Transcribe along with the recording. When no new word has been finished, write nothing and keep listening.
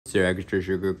Is there extra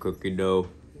sugar cookie dough?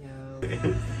 No.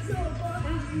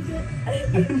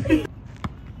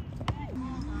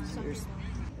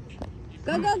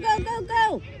 Go, go, go, go,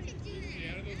 go!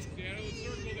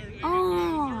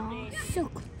 Oh, so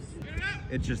close.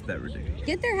 It's just that ridiculous.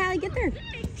 Get there, Hallie, get there.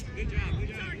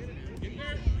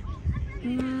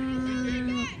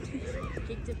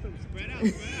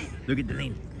 Look at the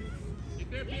lean.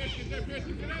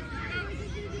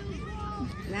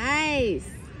 Nice.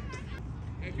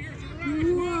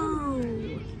 Whoa.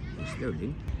 Let's go,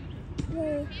 Lean.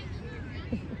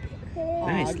 Aw,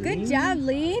 Nice, good Lean. job,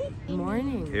 Lean.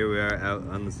 Morning. Here we are out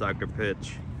on the soccer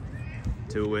pitch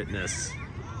to witness All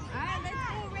right, let's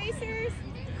go, racers.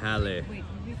 Hallie.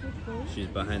 She's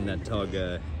behind that tall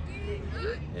guy.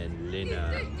 And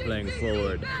Lena playing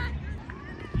forward.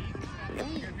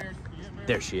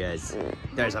 There she is.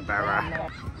 There's a barra.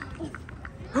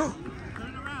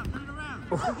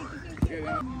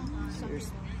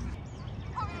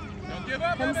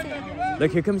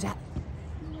 Look, here comes Hallie.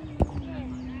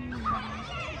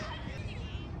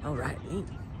 All right, Lean.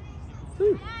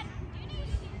 Woo.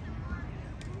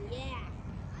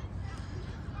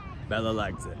 Bella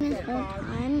likes it.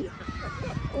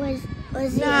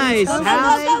 Was Nice, Go,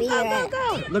 Hallie. go, go, go,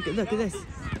 go. Look at this.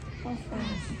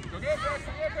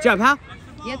 Good job, Hal.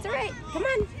 Yeah, it's all right. Come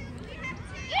on.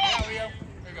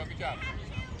 Good job.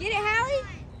 Get it, Hallie.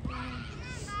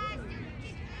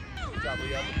 Good job,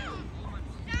 Leo.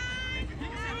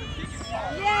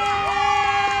 Yay!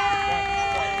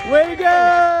 Way to go!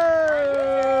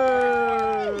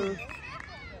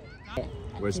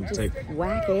 Where's some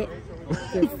Whack it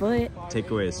with your foot.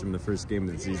 takeaways from the first game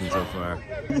of the season so far?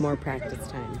 More practice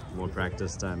time. More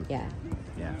practice time. Yeah.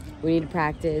 Yeah. We need to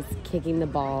practice kicking the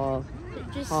ball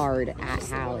hard at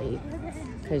Hallie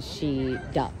because she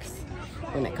ducks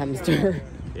when it comes to her.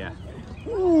 Yeah.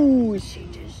 Ooh, she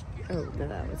just. Oh, no,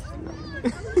 that was.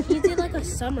 he did like a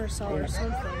somersault or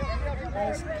something.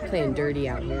 Playing dirty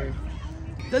out here.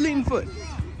 The lean foot.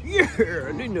 Yeah,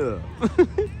 Lena.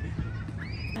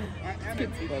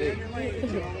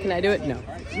 Can I do it? No.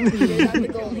 You're not the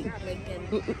goalie, Lincoln.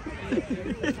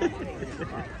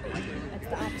 That's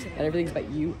the opposite. And everything's about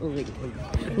you or Lincoln.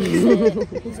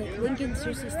 He's like, Lincoln,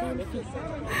 seriously, stand up.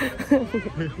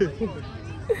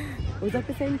 Was that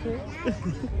the same too?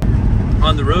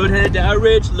 On the road headed to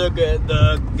Outreach, look at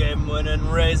the game-winning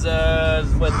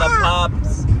Razors with the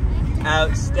Pops.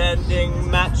 Outstanding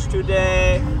match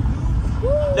today.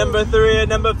 Woo. Number 3 and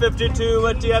number 52,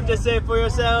 what do you have to say for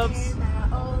yourselves?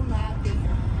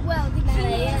 Well, the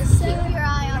key is keep your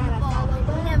eye on the ball.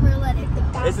 Never let it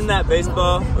go. Isn't that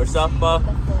baseball or softball?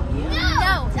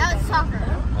 No, that was soccer.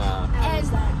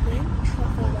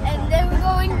 And they were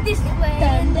going this way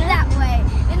and that way.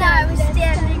 And I was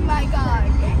standing my guard.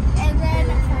 And then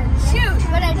shoot,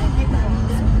 but I didn't get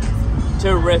that.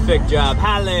 Terrific job.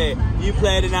 Hallie, you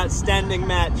played an outstanding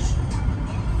match.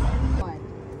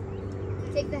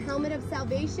 Take the helmet of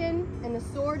salvation and the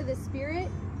sword of the Spirit,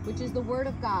 which is the word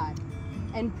of God,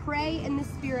 and pray in the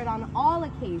Spirit on all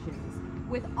occasions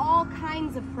with all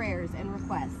kinds of prayers and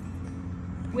requests.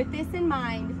 With this in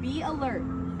mind, be alert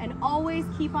and always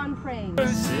keep on praying.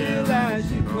 Still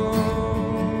as you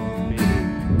go,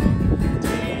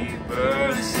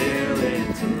 deeper still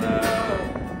into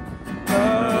love.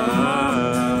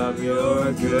 Love, you're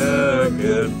a good,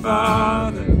 good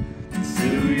Father. It's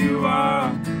who you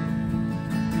are.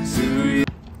 It's who you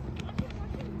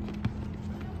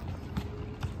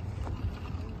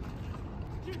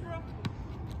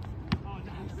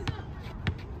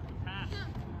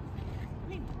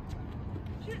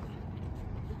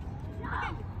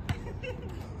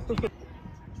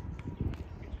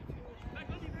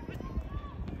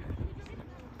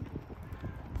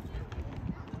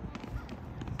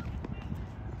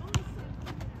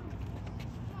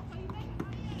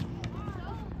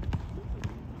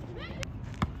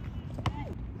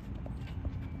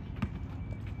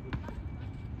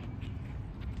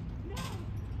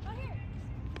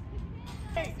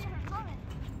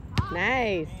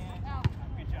Nice.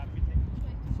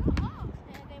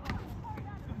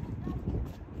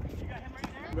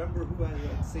 Remember who had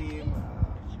that same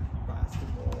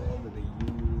basketball that they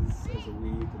use as a way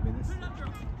to minister?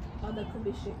 On the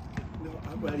commission. No,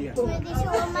 well, yeah.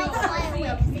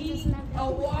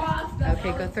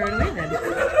 Okay, go throw it away then.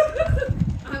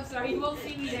 I'm sorry, you won't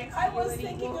see me next time. I was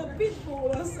thinking a pit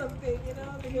bull or something, you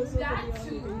know, because that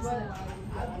too, but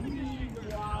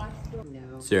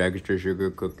No. Is there extra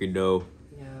sugar cookie dough?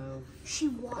 No. She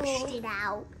washed it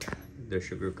out. The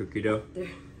sugar cookie dough?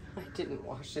 I didn't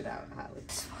wash it out, Hallie.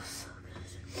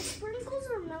 The sprinkles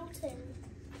are melting.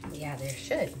 Yeah, they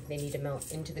should. They need to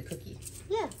melt into the cookie.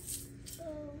 Yeah.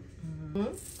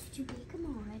 Did you bake them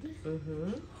already?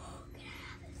 Mm-hmm.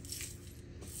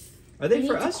 Are they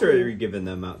for us, or are you giving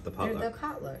them out the potluck? They're the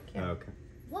potluck. Yeah. Oh, okay.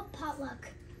 What potluck?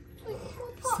 Wait,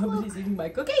 what potluck? Somebody's eating my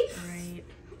cookie. Right.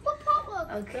 What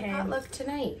potluck? Okay. The potluck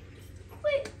tonight.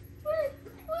 Wait, what?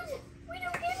 We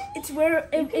don't get it? It's where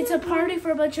it's a party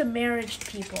for a bunch of marriage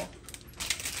people.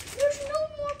 There's no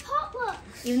more potluck.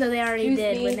 Even though they already Excuse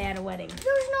did me? when they had a wedding.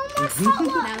 There's no more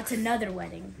potluck. Now it's another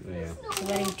wedding. Yeah.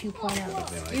 Wedding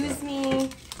 2.0. Excuse me.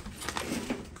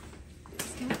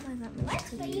 What?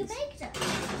 But you baked them.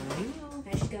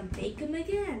 I should gonna bake them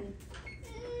again.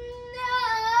 No.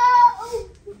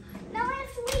 Now I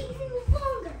have to wait even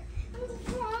longer.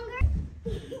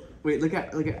 Wait, look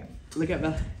at Bella. Look at.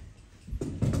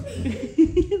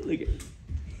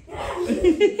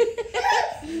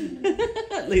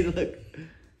 Lena, look.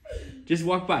 Just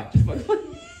walk by. Just walk by. Look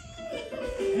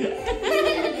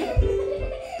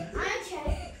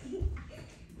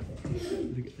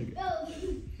at.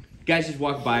 Guys, just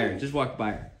walk by her. Just walk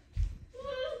by her.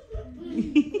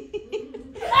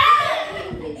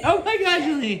 Oh my gosh,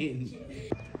 Elaine.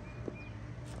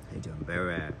 How you doing,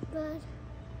 Barrett? Good.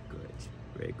 Good.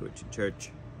 Very good to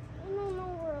church. I don't know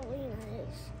where Alina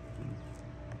is.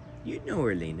 You know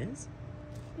where Lena is.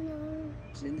 No.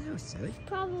 She's in the house, silly.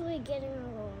 Probably getting her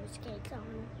roller skates on.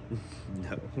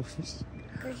 No.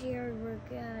 Because we're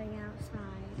going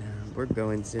outside. No, we're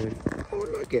going soon. Oh,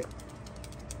 look it.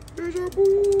 There's our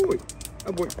boy.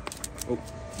 Oh, boy. Oh.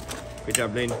 Good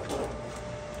job, Lane.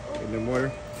 Give them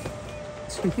water.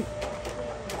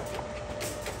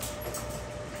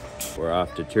 We're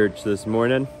off to church this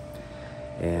morning.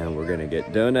 And we're going to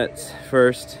get donuts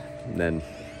first. And then,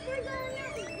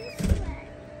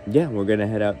 yeah, we're going to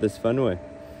head out this fun way.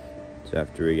 So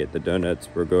after we get the donuts,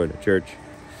 we're going to church.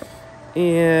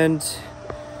 And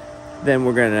then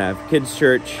we're going to have kids'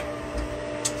 church.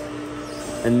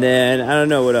 And then, I don't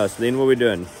know what else. Lane, what are we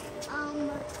doing?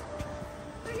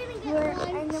 We're gonna get lunch.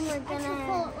 And then we're gonna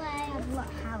have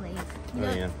Hallie. Oh,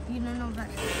 yeah. You don't know about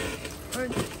We're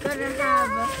gonna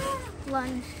have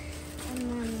lunch, and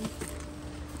then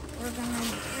we're gonna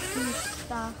do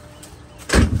stuff.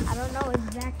 I don't know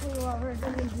exactly what we're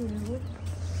gonna do.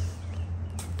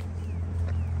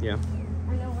 Yeah.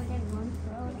 I know we're getting lunch,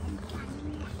 bro.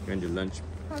 We're going to do lunch.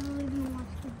 Probably gonna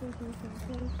watch the Disney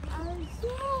something. Oh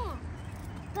yeah.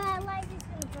 But I like it's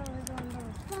gonna probably go on the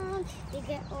phone. You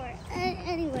get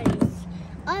anyways.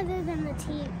 Other than the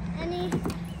TV, any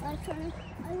electronic,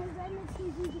 other than the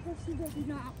TV, because she does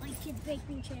not like Kids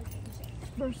Baking Championships.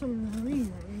 For some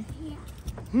reason. Yeah.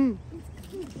 It's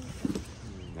creepy.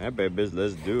 Alright, babies,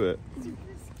 let's do it.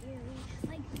 Super scary.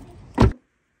 Like.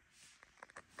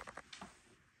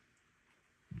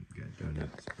 Got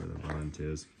donuts for the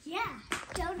volunteers. Yeah,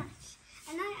 donuts.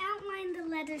 And I outlined the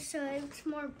letters so it's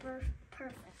more perfect.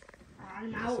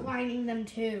 I'm outlining them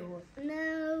too.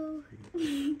 No.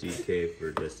 DK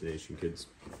for Destination Kids.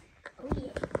 Oh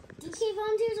yeah. DK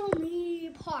volunteers only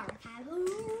part.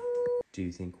 Do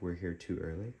you think we're here too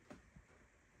early?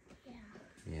 Yeah.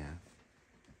 Yeah.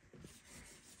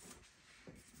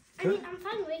 I mean, I'm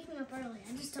fine waking up early.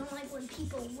 I just don't like when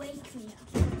people wake me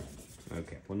up.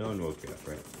 Okay, well, no one woke you up,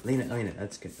 right? Lena,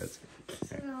 that's good, that's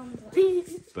good. Okay.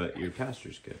 But your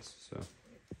pastor's kids, so.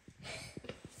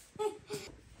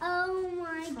 Oh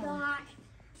my gosh.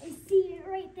 I see it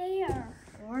right there.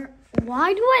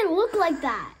 Why do I look like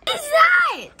that? It's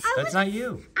that! That's not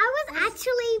you. I was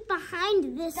actually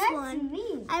behind this one. That's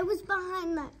me. I was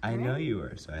behind that. I know you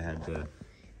were, so I had to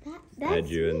That's add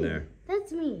you in me. there.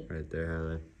 That's me. Right there,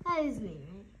 Hallie. That is me,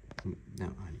 right?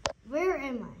 No, honey. Where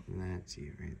am I? That's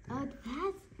you right Oh,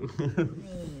 there. that's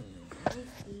me. I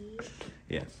see.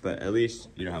 Yeah, but at least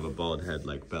you don't have a bald head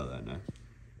like Bella now.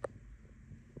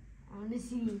 I want to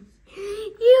see.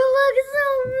 You look so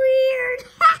weird.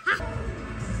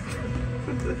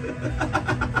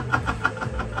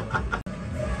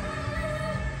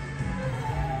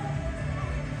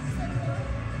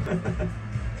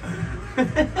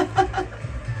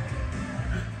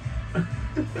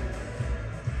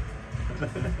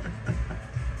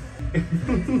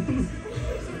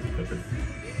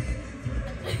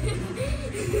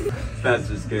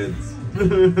 Pastor's kids.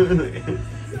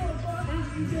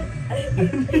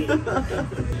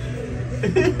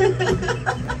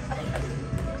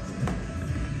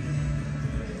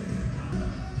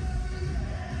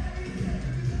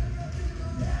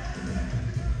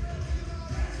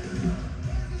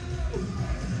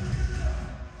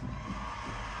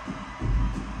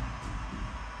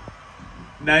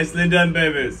 Nicely done,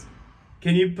 babies.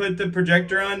 Can you put the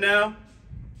projector on now?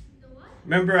 The what?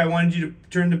 Remember I wanted you to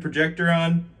turn the projector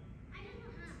on?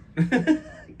 I don't know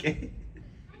how. Okay.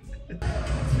 I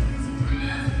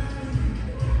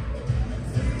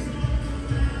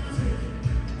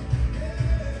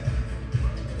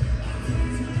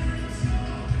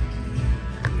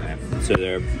So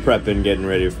they're prepping, getting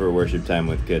ready for worship time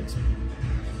with kids.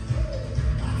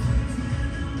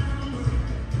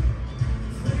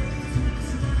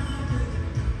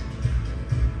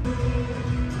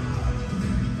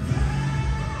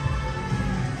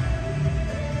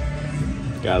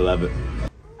 Gotta love it.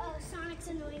 Oh, Sonic's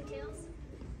annoying Tails.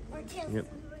 Or Tails' Yep.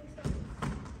 annoying Sonic.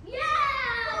 Yeah,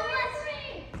 let's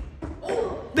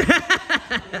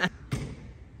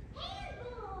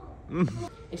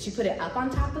And she put it up on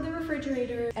top of the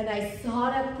refrigerator, and I saw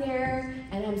it up there,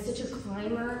 and I'm such a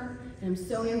climber, and I'm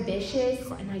so ambitious,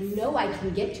 and I know I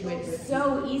can get to it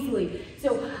so easily.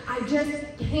 So I just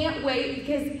can't wait,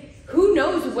 because who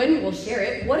knows when we'll share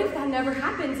it? What if that never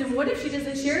happens? And what if she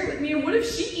doesn't share it with me? And what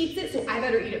if she eats it? So I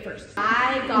better eat it first.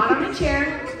 I got on a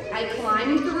chair, I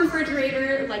climbed the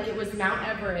refrigerator like it was Mount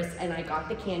Everest, and I got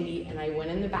the candy, and I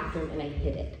went in the bathroom, and I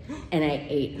hid it. And I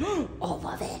ate all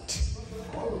of it.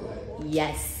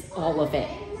 Yes, all of it.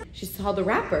 She saw the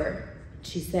wrapper.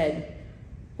 She said,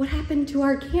 "What happened to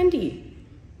our candy?"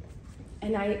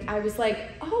 And I was like,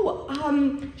 "Oh,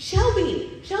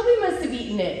 Shelby. Shelby must have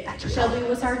eaten it." Shelby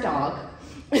was our dog.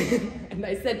 And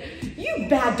I said, "You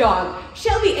bad dog.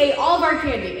 Shelby ate all of our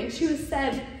candy." And she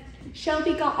said,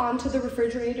 "Shelby got onto the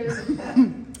refrigerator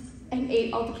and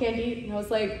ate all the candy." And I was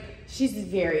like, she's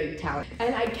very talented.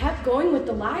 And I kept going with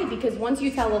the lie, because once you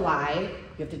tell a lie,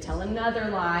 you have to tell another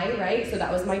lie, right? So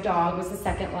that was my dog, was the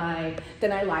second lie.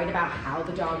 Then I lied about how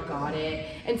the dog got it.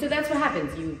 And so that's what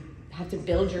happens. You have to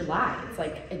build your lie. It's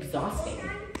like exhausting.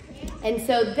 And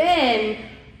so then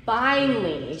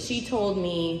finally she told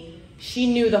me she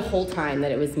knew the whole time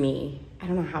that it was me. I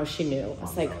don't know how she knew. I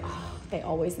was like, oh, they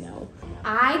always know.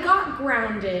 I got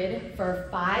grounded for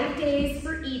 5 days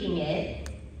for eating it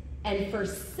and for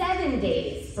 7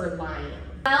 days for lying.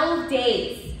 12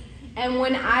 days. And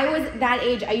when I was that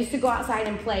age, I used to go outside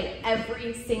and play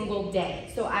every single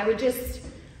day. So I would just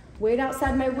wait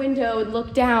outside my window and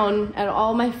look down at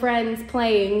all my friends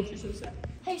playing.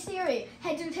 Hey Siri,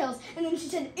 heads or tails? And then she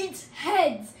said, "It's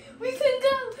heads. We can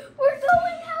go. We're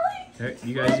going, Hallie." All right,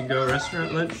 you guys can go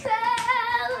restaurant lunch.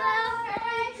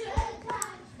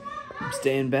 I'm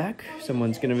staying back.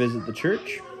 Someone's gonna visit the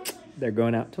church. They're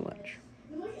going out to lunch.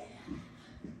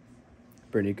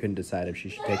 Brittany couldn't decide if she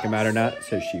should take him out or not,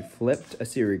 so she flipped a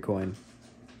Siri coin,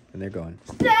 and they're going.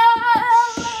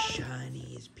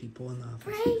 Chinese people in the office.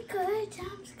 Pray good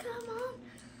times, come on.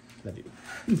 Love you.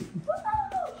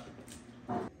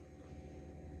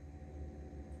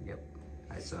 Yep.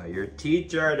 I saw your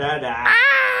teacher today.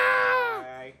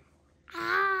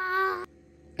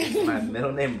 Is my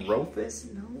middle name Rufus?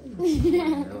 No. That's not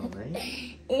my middle name.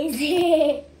 Is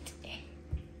it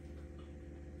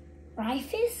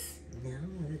Rifus? No,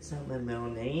 that's not my middle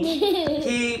name.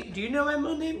 Kate, do you know my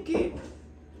middle name, Kate?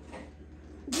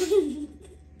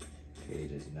 Kate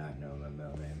does not know my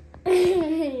middle name.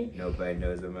 Nobody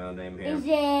knows my middle name here. Is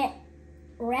it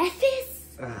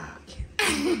Refus? Ah, okay.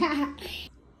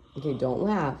 Okay, don't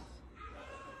laugh.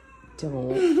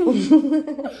 Don't.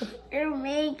 You're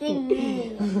making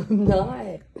me. I'm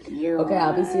not. You Okay,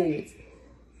 I'll be serious.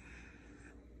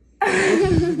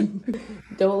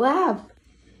 Don't laugh.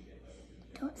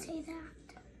 Don't say that.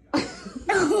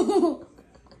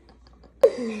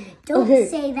 Don't Okay.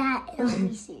 say that. It'll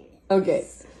be serious. Okay.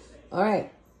 All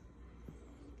right.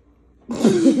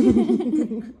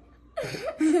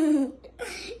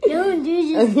 Don't do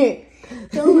this. Okay.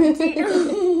 Don't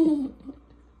do.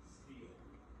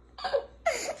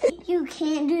 You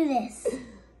can't do this.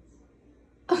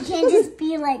 You can't just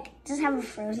be like, just have a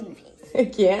frozen face. I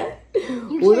can't?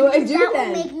 You What do can't, I 'cause do that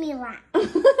then? will make me laugh.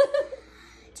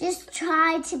 Just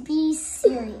try to be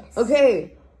serious.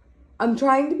 Okay. I'm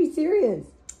trying to be serious.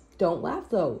 Don't laugh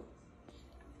though.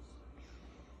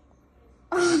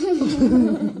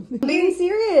 I'm being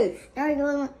serious. Now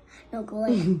go. No, go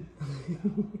like.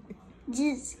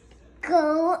 Just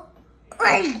go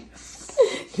like.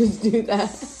 Just do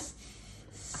that.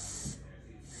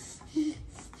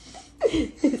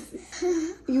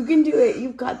 You can do it.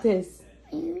 You've got this.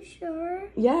 Are you sure?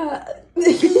 Yeah.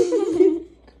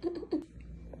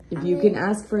 If you can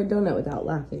ask for a donut without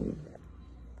laughing.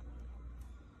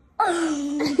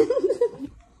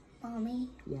 Mommy,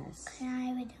 Yes. can I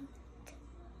have a donut?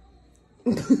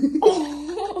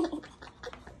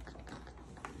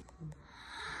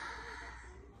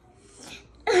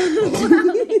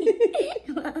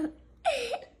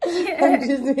 I'm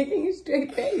just making a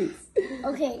straight face.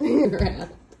 Okay.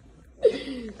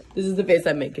 This is the face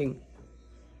I'm making.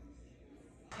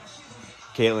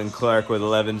 Caitlin Clark with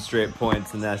 11 straight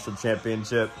points in the national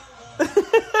championship. She shot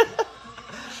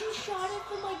it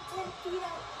from like 10 feet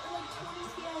out, like 20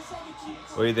 feet outside the keeper.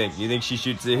 What do you think? You think she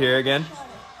shoots it here again?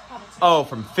 Oh,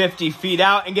 from 50 feet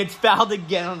out and gets fouled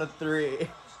again on a 3.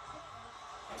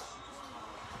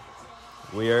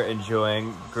 We are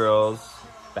enjoying girls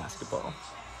basketball.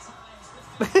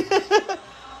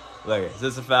 Look, is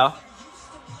this a foul?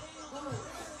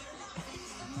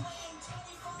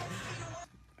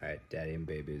 All right, daddy and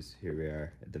babies, here we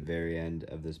are at the very end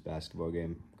of this basketball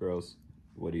game. Girls,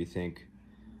 what do you think?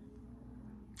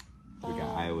 We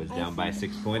got Iowa's down by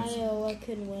 6 points. Iowa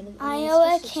can win.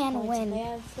 Iowa can win. They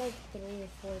have like 3 or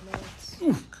 4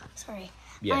 minutes. Sorry.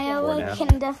 Yeah, Iowa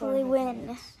can definitely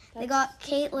win. They got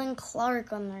Caitlin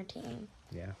Clark on their team.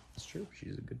 Yeah, it's true.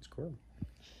 She's a good scorer.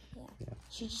 Yeah.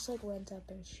 She just like went up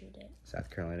and shoot it. South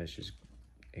Carolina's just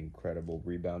incredible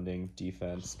rebounding,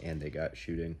 defense, and they got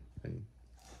shooting. And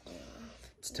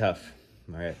it's tough.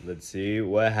 All right, let's see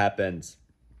what happens.